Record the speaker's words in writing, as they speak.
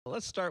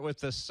let's start with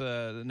this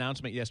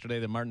announcement yesterday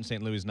that Martin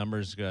St. Louis'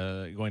 number's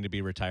going to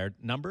be retired.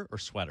 Number or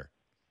sweater?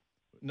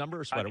 Number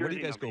or sweater? What do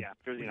you guys number, go? Yeah,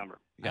 jersey number.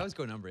 I always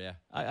go number, yeah.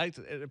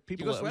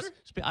 People You go sweater?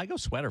 I go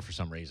sweater for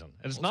some reason,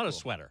 and it's Old not a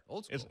school. sweater.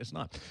 Old school. It's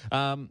not.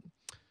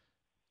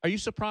 Are you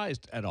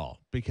surprised at all?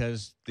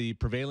 Because the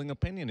prevailing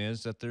opinion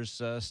is that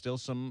there's still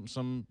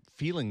some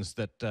feelings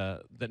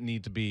that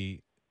need to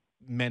be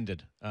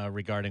mended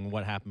regarding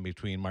what happened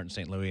between Martin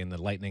St. Louis and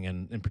the Lightning,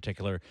 and in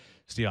particular,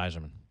 Steve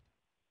Yzerman.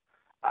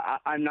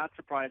 I'm not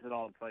surprised at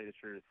all, to tell you the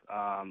truth.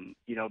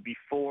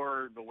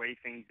 Before the way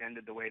things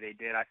ended the way they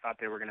did, I thought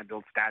they were going to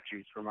build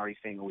statues for Marty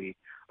St. Louis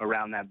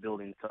around that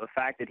building. So the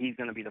fact that he's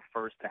going to be the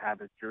first to have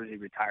his jersey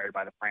retired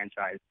by the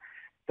franchise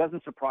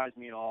doesn't surprise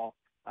me at all.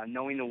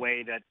 Knowing the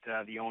way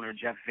that the owner,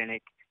 Jeff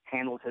Vinik,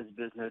 handles his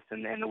business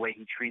and the way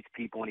he treats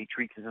people and he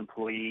treats his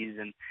employees.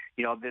 And,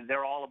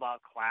 they're all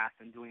about class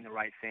and doing the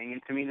right thing.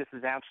 And to me, this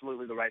is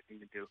absolutely the right thing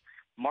to do.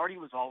 Marty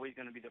was always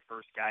going to be the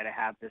first guy to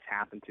have this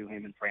happen to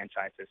him in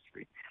franchise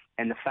history.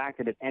 And the fact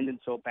that it ended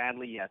so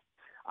badly, yes,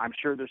 I'm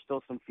sure there's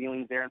still some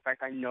feelings there. In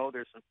fact, I know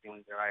there's some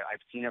feelings there.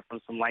 I've seen it from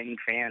some Lightning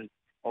fans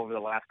over the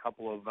last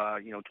couple of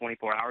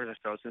 24 hours or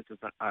so since this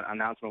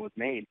announcement was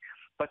made.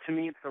 But to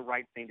me, it's the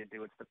right thing to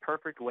do. It's the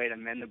perfect way to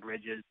mend the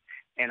bridges.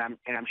 And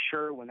I'm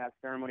sure when that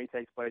ceremony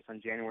takes place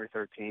on January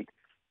 13th,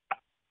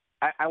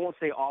 I won't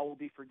say all will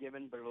be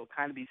forgiven, but it will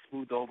kind of be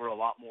smoothed over a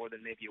lot more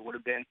than maybe it would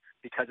have been,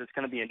 because it's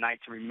going to be a night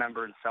to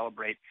remember and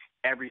celebrate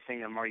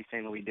everything that Marty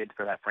St. Louis did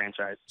for that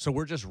franchise. So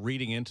we're just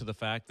reading into the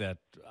fact that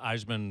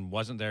Yzerman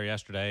wasn't there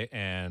yesterday,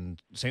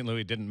 and St.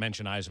 Louis didn't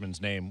mention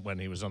Yzerman's name when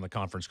he was on the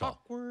conference call.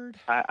 Awkward.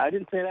 I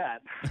didn't say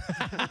that.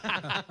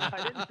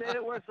 I didn't say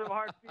there were some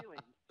hard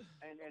feelings.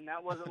 And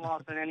that wasn't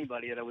lost on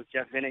anybody. That was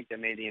Jeff Vinik that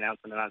made the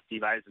announcement on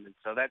Steve Yzerman.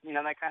 So that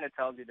that kind of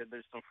tells you that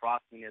there's some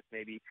frostiness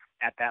maybe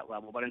at that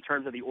level. But in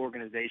terms of the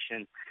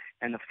organization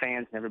and the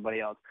fans and everybody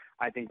else,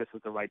 I think this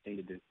was the right thing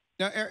to do.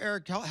 Now,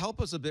 Eric,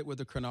 help us a bit with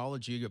the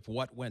chronology of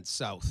what went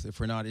south if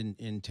we're not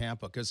in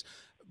Tampa, because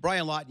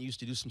Brian Lawton used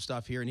to do some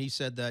stuff here, and he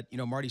said that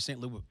Marty St.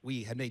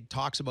 Louis had made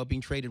talks about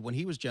being traded when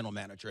he was general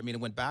manager. I mean,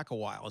 it went back a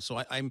while,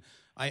 so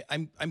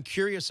I'm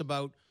curious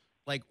about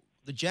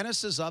the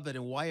genesis of it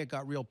and why it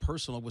got real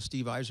personal with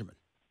Steve Yzerman.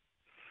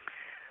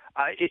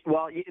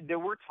 There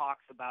were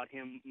talks about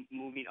him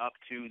moving up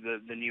to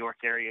the New York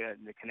area,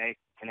 the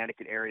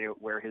Connecticut area,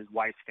 where his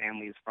wife's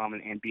family is from,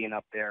 and being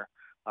up there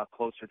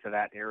closer to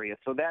that area.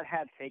 So that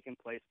had taken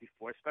place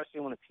before, especially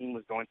when the team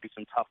was going through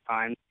some tough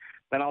times.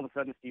 Then all of a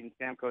sudden, Steven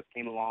Stamkos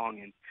came along,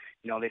 and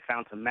they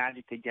found some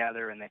magic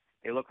together, and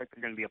they look like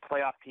they're going to be a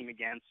playoff team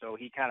again. So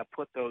he kind of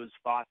put those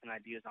thoughts and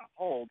ideas on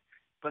hold.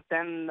 But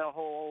then the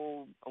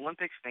whole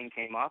Olympics thing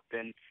came up,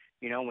 and,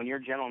 when your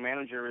general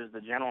manager is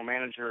the general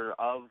manager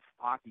of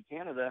Hockey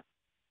Canada,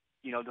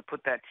 to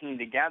put that team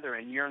together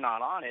and you're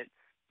not on it,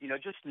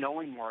 just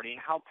knowing Marty and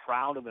how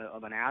proud of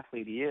an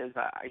athlete he is,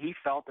 he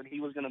felt that he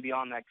was going to be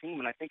on that team,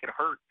 and I think it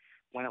hurt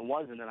when it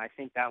wasn't, and I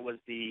think that was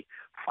the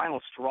final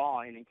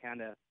straw in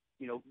kind of,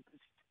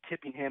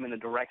 tipping him in the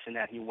direction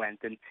that he went,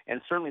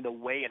 and certainly the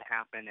way it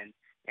happened, and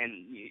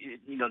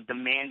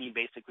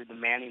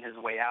demanding his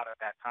way out at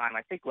that time,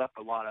 I think left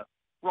a lot of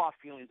raw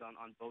feelings on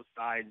both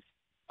sides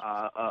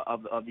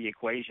of the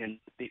equation.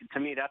 To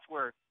me, that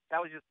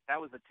was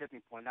the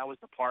tipping point. That was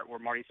the part where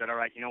Marty said, "All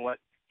right, you know what?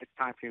 It's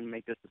time for me to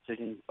make this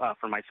decision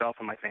for myself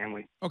and my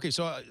family." Okay,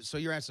 so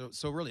your answer.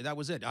 So really, that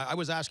was it. I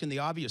was asking the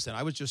obvious then.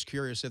 I was just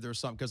curious if there was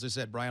something, because I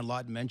said Brian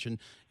Lawton mentioned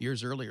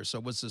years earlier. So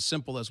it was as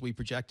simple as we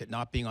projected,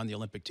 not being on the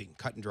Olympic team,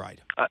 cut and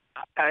dried.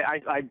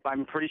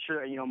 I'm pretty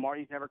sure,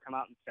 Marty's never come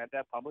out and said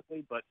that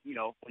publicly, but,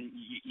 when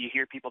you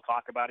hear people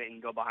talk about it and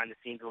you go behind the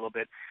scenes a little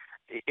bit,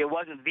 it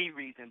wasn't the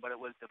reason, but it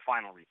was the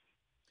final reason.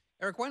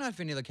 Eric, why not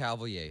Vinny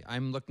Lecavalier?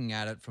 I'm looking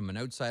at it from an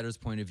outsider's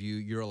point of view.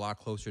 You're a lot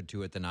closer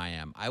to it than I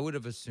am. I would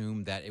have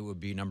assumed that it would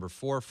be number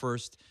 4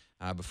 first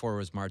before it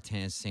was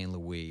Martin St.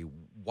 Louis.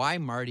 Why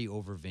Marty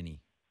over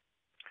Vinny?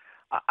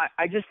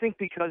 I just think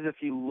because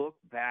if you look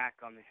back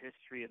on the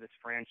history of this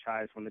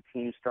franchise, when the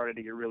team started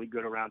to get really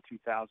good around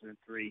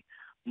 2003,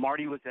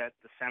 Marty was at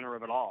the center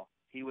of it all.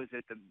 He was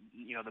at the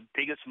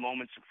biggest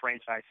moments of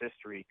franchise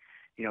history.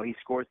 He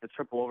scores the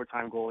triple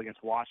overtime goal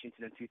against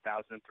Washington in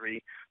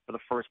 2003 for the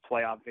first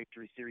playoff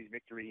series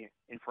victory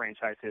in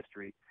franchise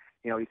history.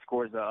 He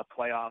scores a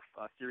playoff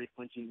series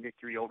clinching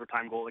victory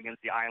overtime goal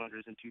against the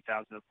Islanders in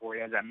 2004. He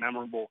has that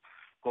memorable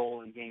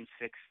goal in Game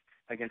 6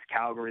 against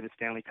Calgary, the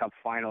Stanley Cup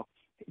final.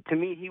 To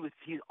me,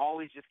 he's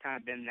always just kind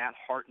of been that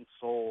heart and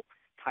soul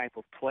type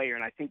of player,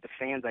 and I think the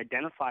fans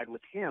identified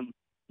with him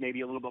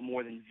maybe a little bit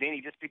more than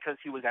Vinny, just because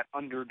he was that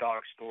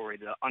underdog story,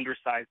 the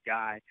undersized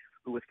guy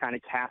who was kind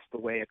of cast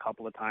away a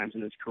couple of times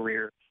in his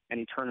career, and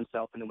he turned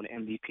himself into an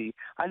MVP.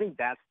 I think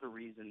that's the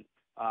reason,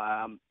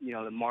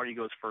 that Marty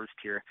goes first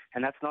here.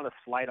 And that's not a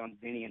slight on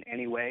Vinny in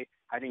any way.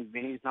 I think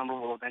Vinny's number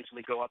will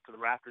eventually go up to the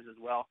rafters as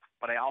well,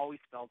 but I always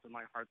felt in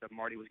my heart that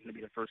Marty was going to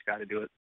be the first guy to do it.